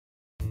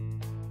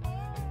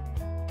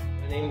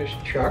name is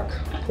Chuck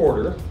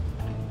Porter,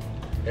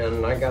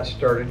 and I got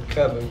started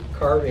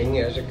carving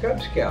as a Cub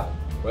Scout.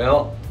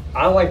 Well,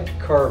 I like to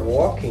carve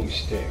walking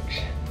sticks.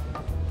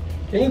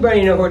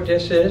 Anybody know what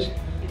this is?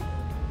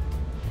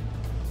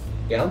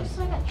 Yeah? It looks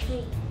like a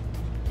tree.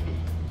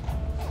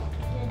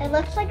 It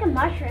looks like a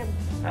mushroom.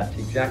 That's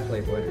exactly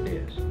what it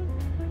is.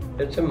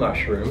 It's a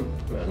mushroom,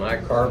 and I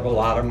carve a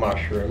lot of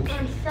mushrooms.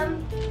 In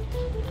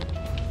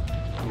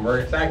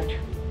fact,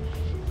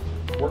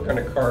 we're going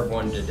to carve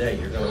one today.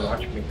 You're going to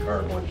watch me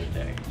carve one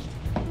today.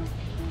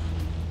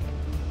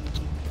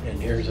 And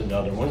here's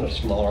another one, a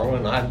smaller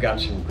one. I've got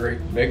some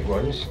great big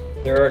ones.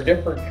 There are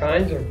different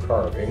kinds of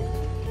carving.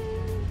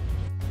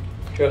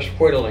 Just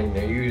whittling,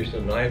 they use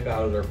the knife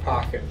out of their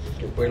pocket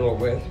to whittle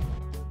with.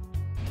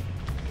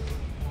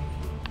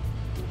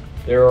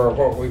 There are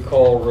what we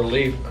call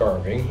relief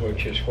carving,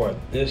 which is what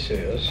this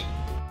is.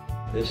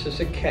 This is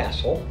a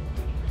castle,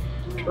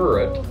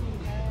 turret,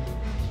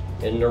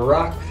 in the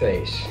rock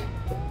face.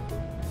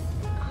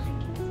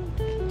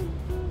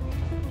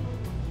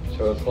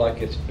 So it's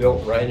like it's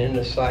built right in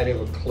the side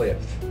of a cliff.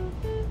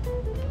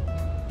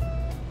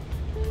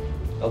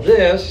 Now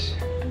this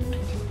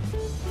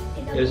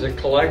is a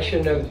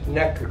collection of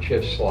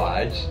neckerchief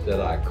slides that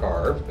I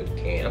carve at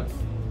camp.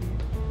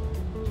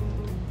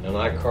 And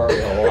I carve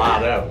a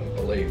lot of them,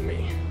 believe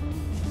me.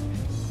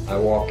 I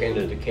walk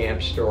into the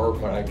camp store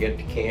when I get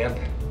to camp,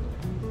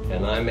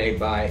 and I may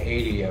buy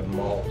 80 of them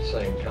all at the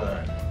same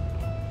time.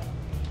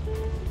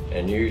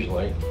 And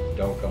usually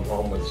don't come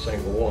home with a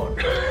single one.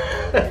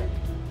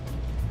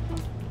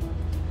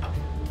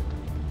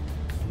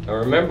 Now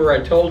remember I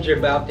told you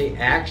about the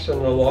axe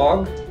and the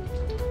log?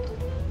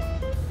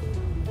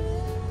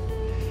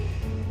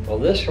 Well,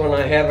 this one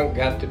I haven't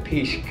got the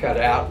piece cut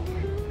out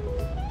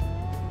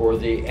for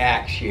the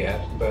axe yet,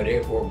 but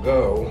it will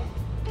go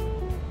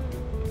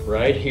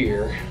right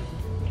here,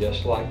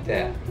 just like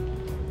that.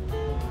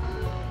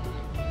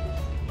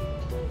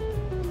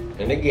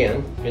 And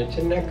again, it's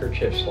a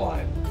neckerchief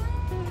slide.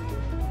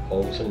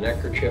 Holds a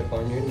neckerchief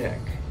on your neck.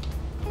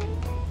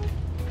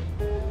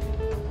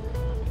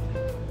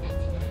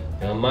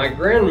 Now my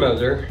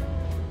grandmother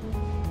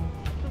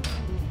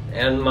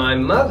and my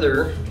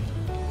mother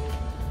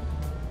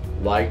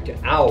liked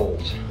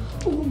owls.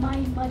 Oh, my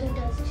mother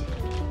does too.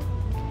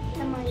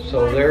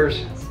 So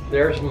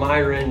there's my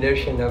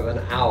rendition of an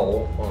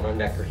owl on a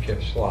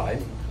neckerchief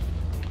slide.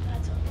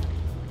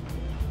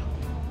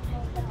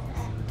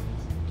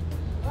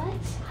 What?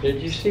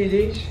 Did you see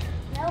these?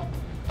 Nope.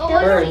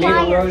 They're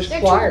needle nose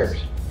pliers.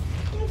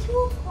 They're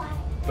tool pliers.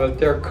 But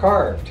they're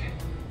carved.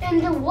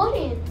 And they're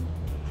wooden.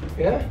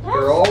 Yeah, That's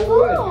they're all cool.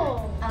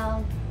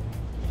 wood.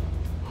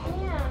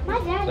 Yeah. My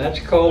dad. That's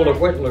called a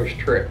whittler's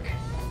trick.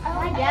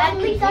 My dad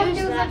could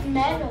use that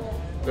metal.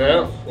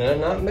 No, they're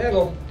not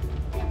metal.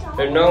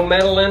 There's no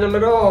metal in them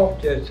at all.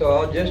 It's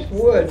all just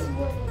wood.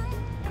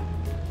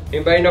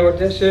 Anybody know what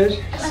this is?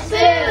 A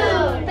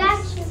spoon.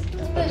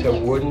 It's a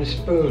wooden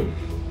spoon.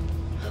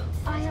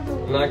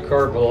 And I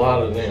carve a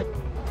lot of them.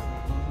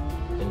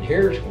 And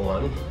here's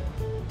one.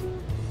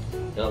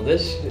 Now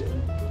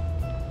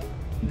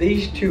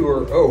these two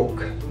are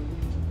oak.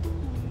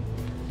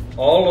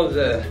 All of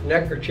the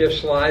neckerchief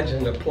slides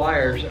and the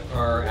pliers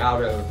are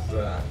out of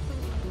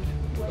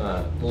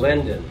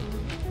linden.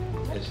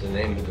 Is the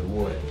name of the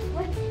wood.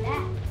 What's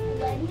that?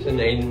 It's the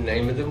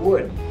name of the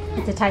wood.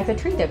 It's a type of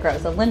tree that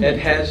grows, a linden. It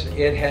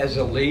has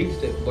a leaf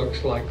that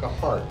looks like a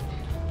heart.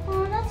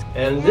 Oh, that's cool.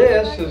 And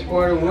this is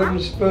what a wooden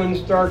spoon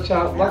starts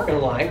out looking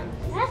like.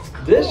 That's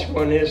cool. This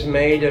one is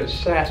made of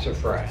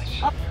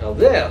sassafras. Now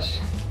this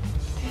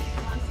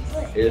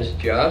is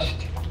just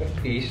a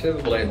piece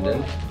of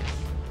linden,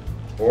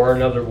 or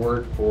another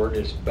word for it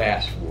is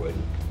basswood.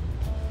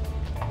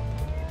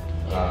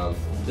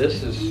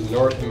 This is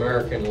North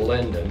American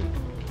linden.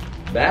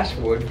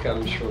 Basswood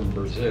comes from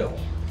Brazil.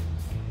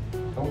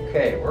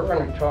 Okay, we're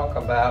going to talk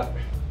about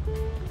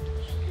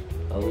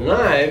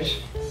knives.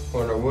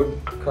 When a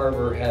wood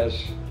carver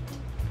has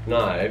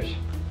knives,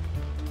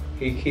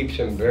 he keeps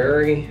them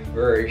very,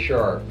 very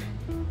sharp.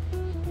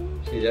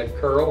 See that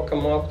curl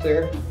come off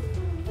there?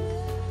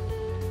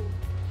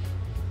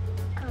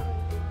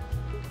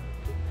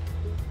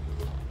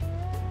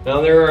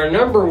 Now there are a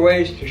number of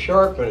ways to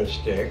sharpen a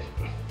stick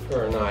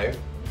or a knife.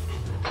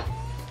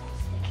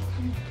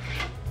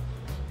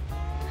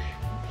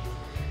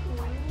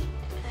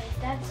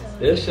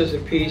 This is a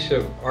piece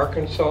of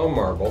Arkansas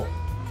marble.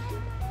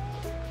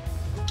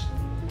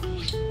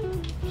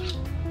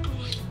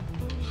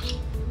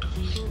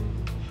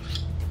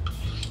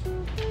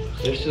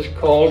 This is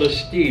called a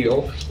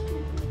steel.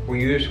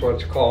 We use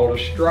what's called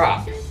a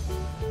strop.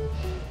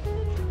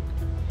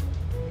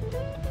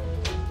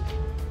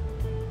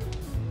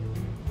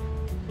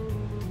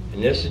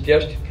 And this is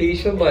just a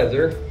piece of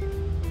leather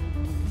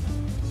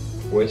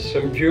with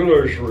some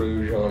jeweler's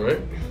rouge on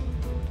it.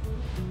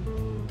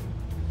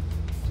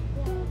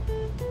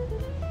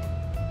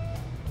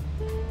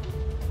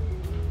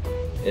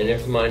 And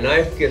if my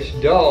knife gets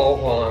dull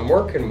while I'm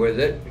working with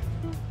it,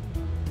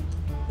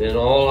 then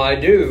all I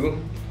do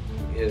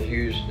is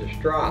use the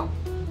strop.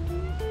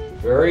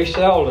 Very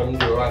seldom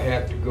do I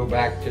have to go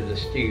back to the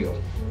steel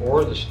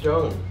or the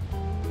stone.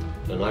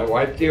 And I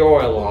wipe the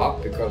oil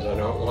off because I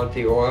don't want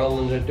the oil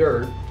and the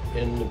dirt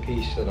in the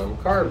piece that I'm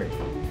carving.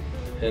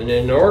 And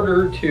in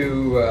order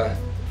to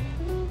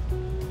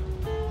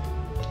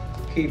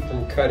keep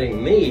from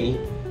cutting me,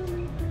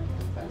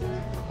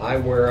 I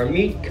wear a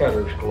meat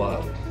cutter's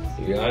glove.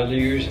 I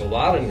use a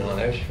lot of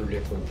knives for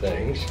different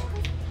things.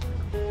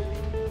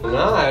 The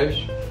knives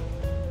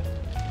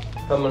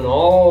come in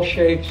all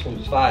shapes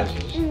and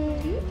sizes.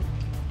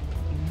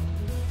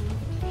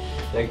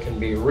 They can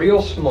be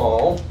real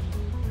small.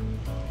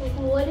 Like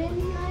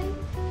wooden knife?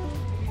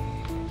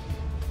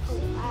 Oh,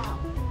 wow.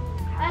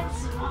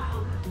 That's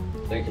small.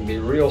 They can be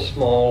real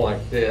small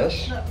like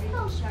this.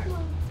 Oh, sorry.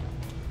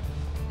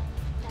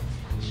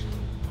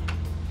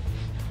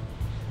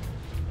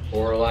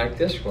 Or like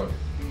this one.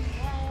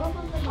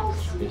 Oh,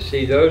 You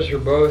see, those are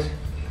both,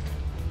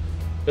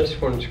 this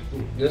one's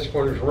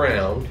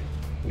round.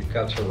 It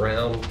cuts a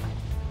round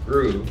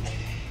groove.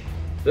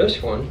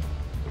 This one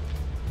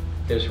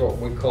is what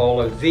we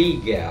call a V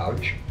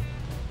gouge.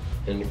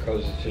 And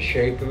because it's the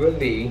shape of a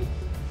V,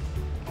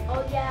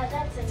 oh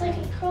yeah, it's like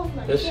a curl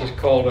knife. this is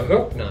called a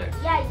hook knife.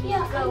 Yeah,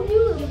 you go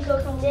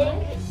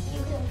dig.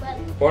 You can let.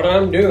 What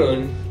I'm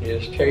doing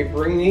is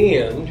tapering the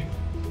end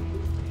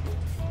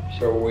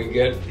so we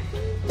get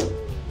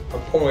a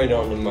point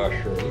on the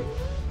mushroom.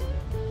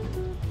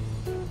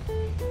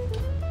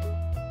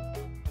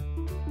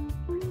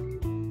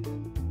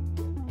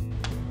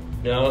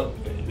 Now,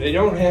 they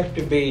don't have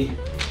to be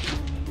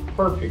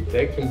perfect.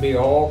 They can be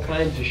all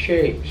kinds of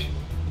shapes.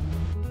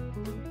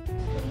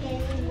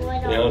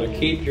 Now, to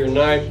keep your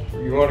knife,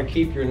 you want to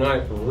keep your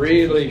knife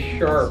really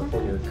sharp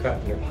when you're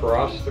cutting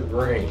across the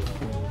grain.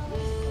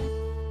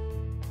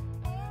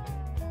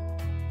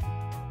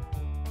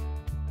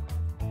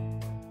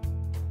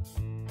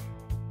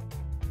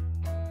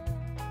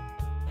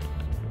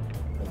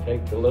 I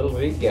take the little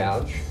V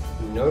gouge.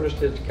 You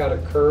notice it's got a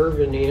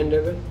curve in the end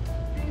of it?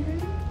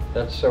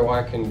 That's so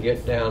I can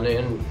get down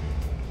in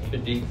to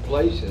deep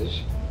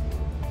places.